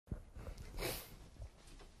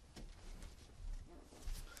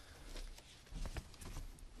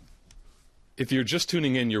If you're just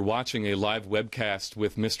tuning in, you're watching a live webcast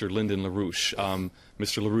with Mr. Lyndon LaRouche.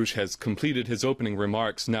 Mr. LaRouche has completed his opening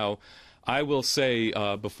remarks. Now, I will say,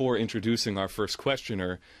 before introducing our first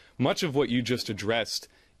questioner, much of what you just addressed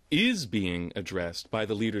is being addressed by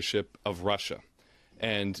the leadership of Russia.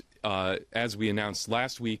 And as we announced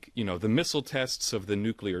last week, you know, the missile tests of the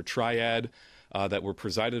nuclear triad that were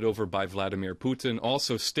presided over by Vladimir Putin,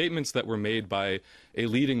 also statements that were made by a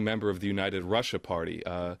leading member of the United Russia Party,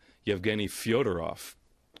 Yevgeny Fyodorov,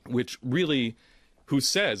 which really, who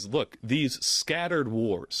says, look, these scattered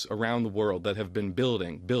wars around the world that have been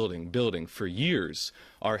building for years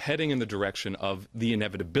are heading in the direction of the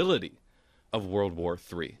inevitability of World War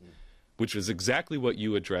III, which is exactly what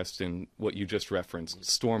you addressed in what you just referenced,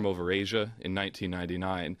 Storm over Asia in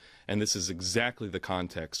 1999. And this is exactly the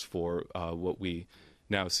context for what we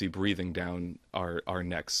now see breathing down our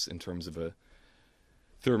necks in terms of a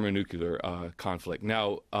thermonuclear conflict.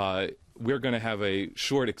 Now, we're going to have a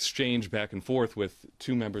short exchange back and forth with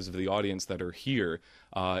two members of the audience that are here,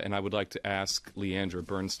 and I would like to ask Leandra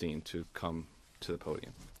Bernstein to come to the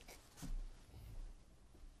podium.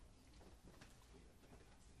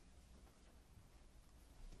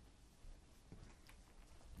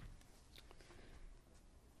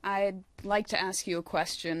 I'd like to ask you a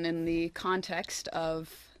question in the context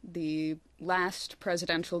of the last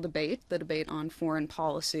presidential debate, the debate on foreign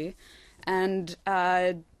policy, and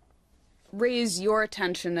raise your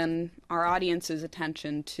attention and our audience's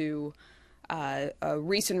attention to a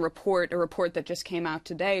recent report, a report that just came out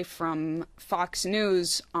today from Fox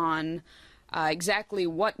News on exactly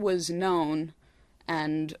what was known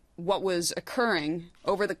and what was occurring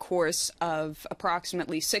over the course of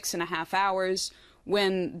approximately 6.5 hours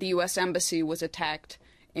when the U.S. Embassy was attacked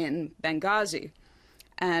in Benghazi.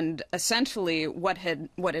 And essentially what had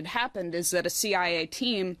happened is that a CIA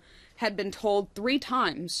team had been told 3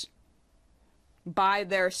 times by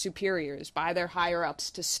their superiors, by their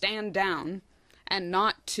higher-ups, to stand down and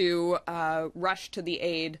not to rush to the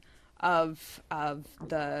aid of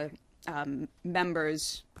the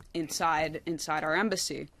members inside our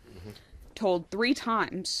embassy. Told 3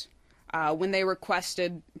 times when they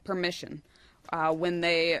requested permission. And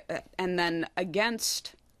then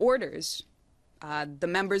against orders, the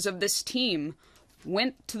members of this team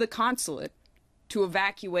went to the consulate to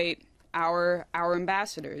evacuate our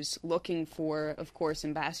ambassadors, looking for, of course,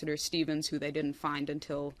 Ambassador Stevens, who they didn't find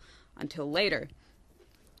until later.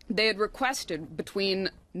 They had requested between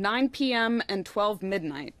 9 p.m. and 12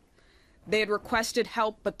 midnight. They had requested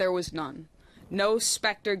help, but there was none. No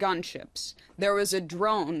Spectre gunships. There was a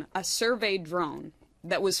drone, a survey drone,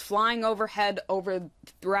 that was flying overhead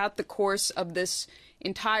throughout the course of this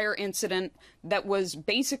entire incident, that was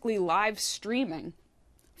basically live streaming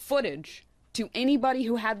footage to anybody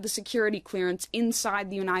who had the security clearance inside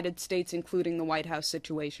the United States, including the White House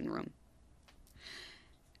Situation Room.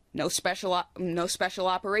 No special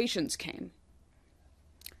operations came.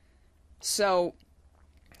 So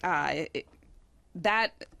that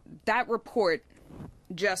report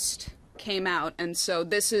just came out, and so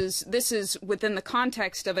this is within the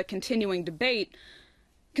context of a continuing debate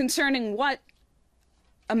concerning what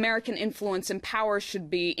American influence and power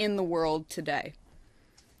should be in the world today.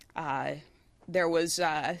 There was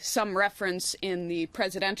some reference in the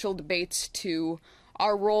presidential debates to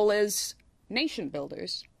our role as nation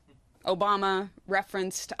builders. Obama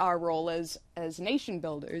referenced our role as nation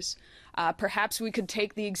builders. Perhaps we could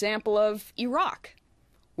take the example of Iraq,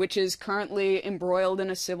 which is currently embroiled in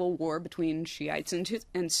a civil war between Shiites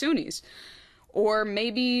and Sunnis. Or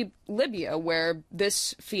maybe Libya, where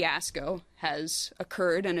this fiasco has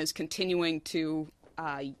occurred and is continuing to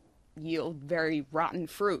yield very rotten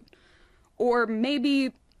fruit. Or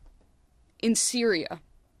maybe in Syria,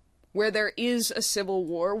 where there is a civil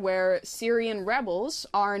war, where Syrian rebels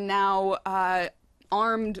are now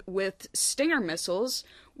armed with Stinger missiles,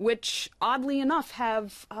 which, oddly enough,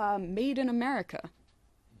 have made in America.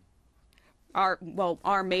 Are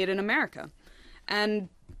made in America. And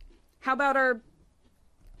how about our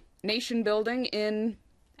nation building in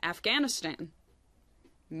Afghanistan?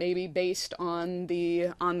 Maybe based on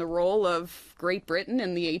the role of Great Britain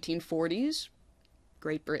in the 1840s,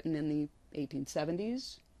 Great Britain in the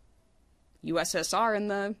 1870s, USSR in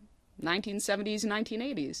the 1970s and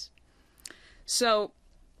 1980s. So,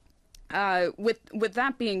 with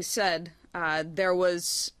that being said, there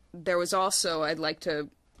was also, I'd like to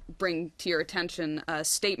bring to your attention a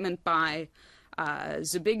statement by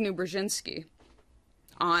Zbigniew Brzezinski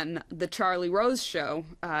on the Charlie Rose show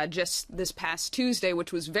just this past Tuesday,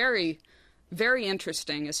 which was very, very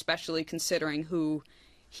interesting, especially considering who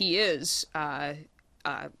he is.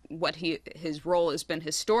 his role has been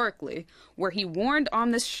historically, where he warned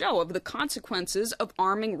on this show of the consequences of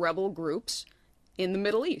arming rebel groups in the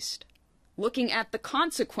Middle East, looking at the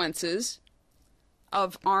consequences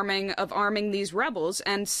of arming these rebels,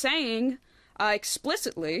 and saying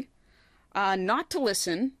explicitly not to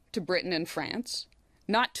listen to Britain and France,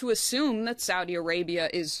 not to assume that Saudi Arabia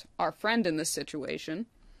is our friend in this situation,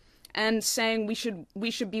 and saying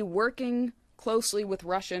we should be working closely with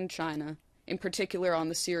Russia and China, in particular on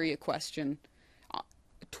the Syria question,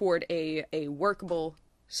 toward a workable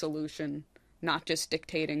solution, not just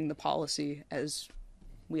dictating the policy as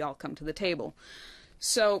we all come to the table.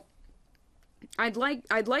 So I'd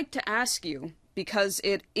like to ask you, because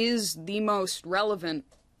it is the most relevant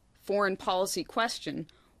foreign policy question,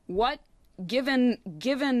 what, given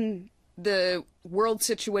the world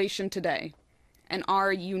situation today and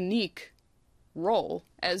our unique role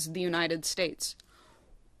as the United States,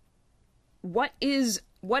 what is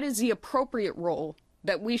the appropriate role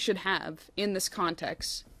that we should have in this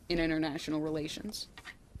context in international relations?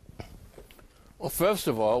 Well, first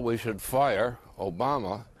of all, we should fire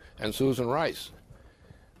Obama and Susan Rice,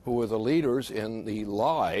 who were the leaders in the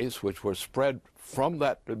lies which were spread from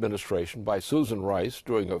that administration by Susan Rice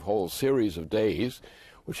during a whole series of days,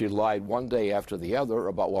 which she lied one day after the other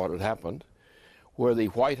about what had happened, where the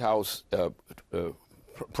White House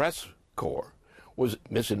press corps was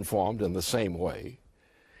misinformed in the same way.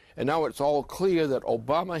 And now it's all clear that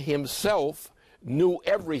Obama himself knew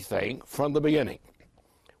everything from the beginning,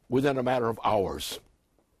 within a matter of hours.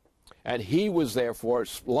 And he was therefore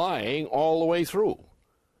lying all the way through.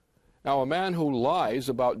 Now, a man who lies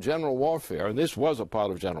about general warfare, and this was a part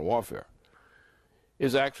of general warfare,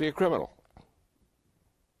 is actually a criminal.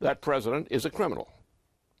 That president is a criminal.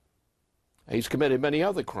 He's committed many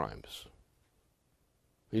other crimes.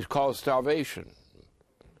 He's caused starvation.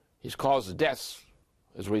 He's caused deaths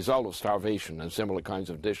as a result of starvation and similar kinds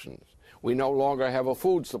of conditions. We no longer have a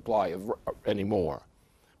food supply anymore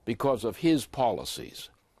because of his policies.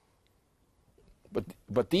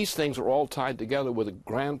 But these things are all tied together with a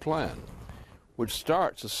grand plan, which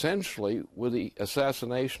starts essentially with the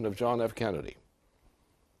assassination of John F. Kennedy.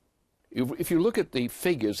 If you look at the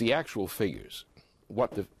figures, the actual figures,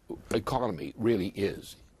 what the economy really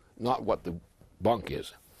is, not what the bunk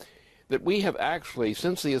is, that we have actually,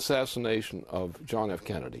 since the assassination of John F.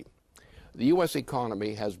 Kennedy, the U.S.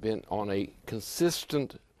 economy has been on a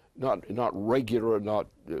consistent, not regular, not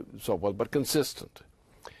so forth, but consistent,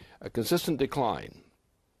 a consistent decline.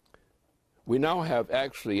 We now have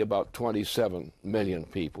actually about 27 million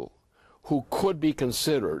people who could be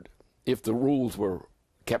considered, if the rules were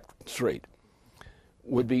kept straight,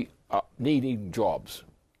 would be needing jobs.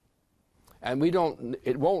 And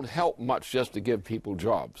it won't help much just to give people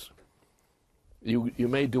jobs. You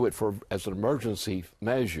may do it as an emergency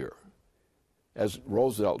measure, as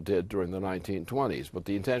Roosevelt did during the 1920s, but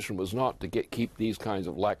the intention was not to keep these kinds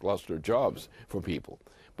of lackluster jobs for people,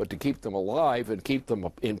 but to keep them alive and keep them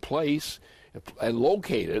in place and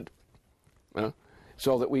located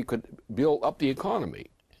so that we could build up the economy.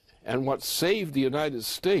 And what saved the United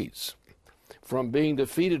States from being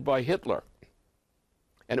defeated by Hitler,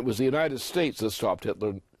 and it was the United States that stopped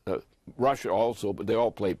Hitler, Russia also, but they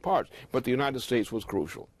all played parts, but the United States was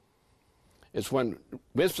crucial. It's when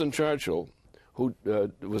Winston Churchill, who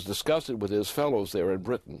was disgusted with his fellows there in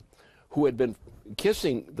Britain, who had been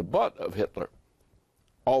kissing the butt of Hitler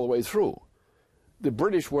all the way through. The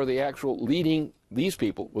British were the actual leading, these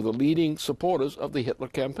people were the leading supporters of the Hitler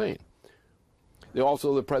campaign. They're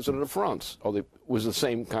also the president of France, was the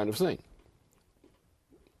same kind of thing.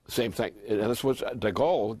 Same thing, and that's what de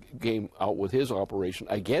Gaulle came out with his operation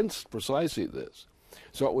against precisely this.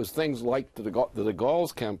 So it was things like de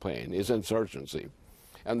Gaulle's campaign, his insurgency,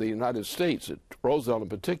 and the United States, Roosevelt in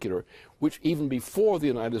particular, which even before the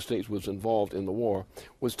United States was involved in the war,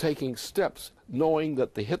 was taking steps knowing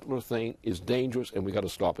that the Hitler thing is dangerous and we got to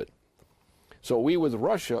stop it. So we with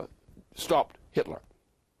Russia stopped Hitler.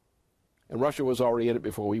 And Russia was already in it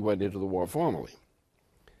before we went into the war formally.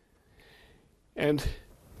 And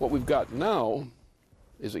what we've got now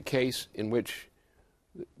is a case in which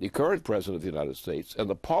the current president of the United States and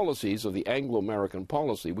the policies of the Anglo-American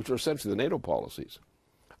policy, which are essentially the NATO policies,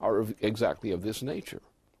 are exactly of this nature.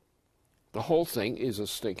 The whole thing is a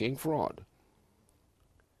stinking fraud.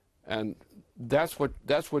 And that's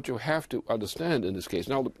what you have to understand in this case.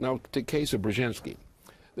 Now the case of Brzezinski,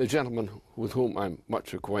 the gentleman with whom I'm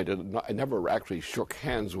much acquainted. I never actually shook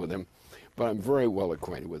hands with him, but I'm very well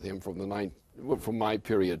acquainted with him from my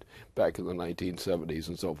period back in the 1970s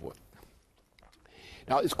and so forth.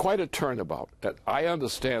 Now, it's quite a turnabout, and I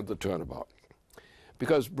understand the turnabout,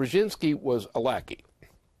 because Brzezinski was a lackey.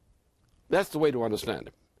 That's the way to understand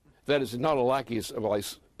him. That is not a lackey,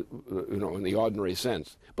 in the ordinary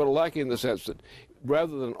sense, but a lackey in the sense that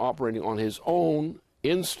rather than operating on his own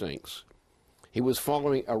instincts, he was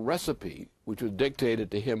following a recipe which was dictated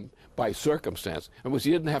to him by circumstance, and which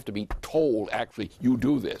he didn't have to be told, actually, you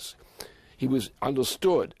do this. He was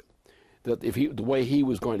understood that the way he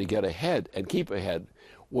was going to get ahead and keep ahead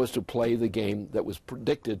was to play the game that was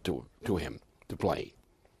predicted to him to play.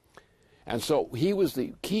 And so he was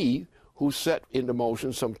the key who set into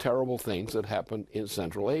motion some terrible things that happened in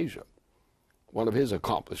Central Asia, one of his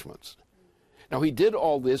accomplishments. Now, he did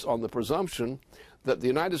all this on the presumption that the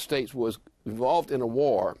United States was involved in a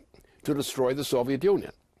war to destroy the Soviet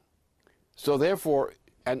Union. So therefore,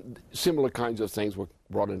 and similar kinds of things were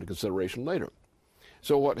brought into consideration later.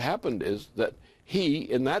 So what happened is that he,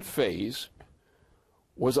 in that phase,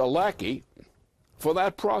 was a lackey for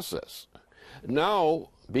that process. Now,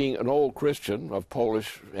 being an old Christian of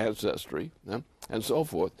Polish ancestry and so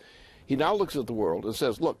forth, he now looks at the world and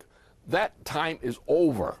says, look, that time is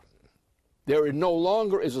over. There no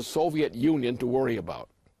longer is a Soviet Union to worry about.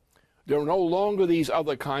 There are no longer these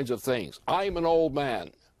other kinds of things. I'm an old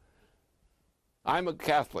man. I'm a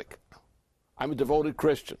Catholic. I'm a devoted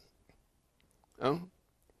Christian.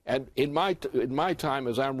 And in my time,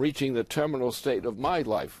 as I'm reaching the terminal state of my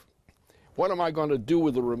life, what am I going to do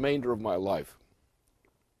with the remainder of my life?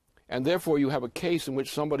 And therefore, you have a case in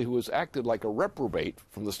which somebody who has acted like a reprobate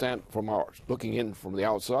looking in from the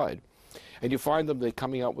outside, and you find them they're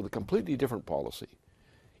coming out with a completely different policy.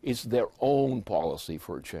 It's their own policy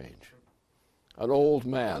for a change. An old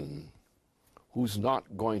man who's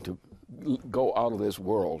not going to go out of this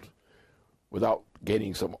world without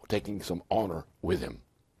taking some honor with him.